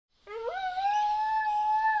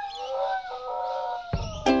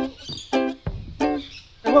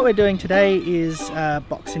So what we're doing today is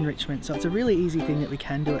box enrichment. So it's a really easy thing that we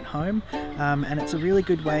can do at home, and it's a really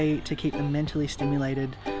good way to keep them mentally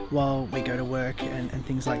stimulated while we go to work and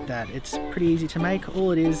things like that. It's pretty easy to make.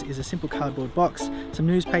 All it is a simple cardboard box, some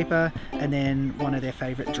newspaper, and then one of their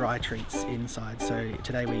favourite dry treats inside. So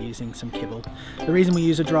today we're using some kibble. The reason we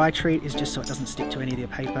use a dry treat is just so it doesn't stick to any of their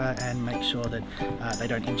paper and make sure that they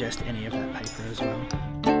don't ingest any of that paper as well.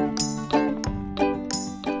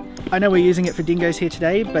 I know we're using it for dingoes here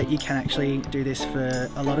today, but you can actually do this for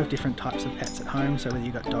a lot of different types of pets at home. So whether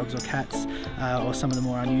you've got dogs or cats, or some of the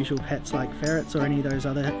more unusual pets like ferrets or any of those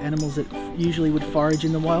other animals that usually would forage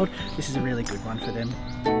in the wild, this is a really good one for them.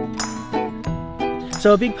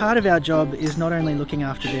 So a big part of our job is not only looking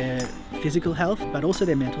after their physical health, but also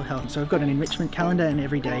their mental health. So we've got an enrichment calendar, and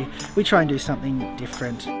every day we try and do something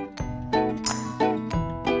different.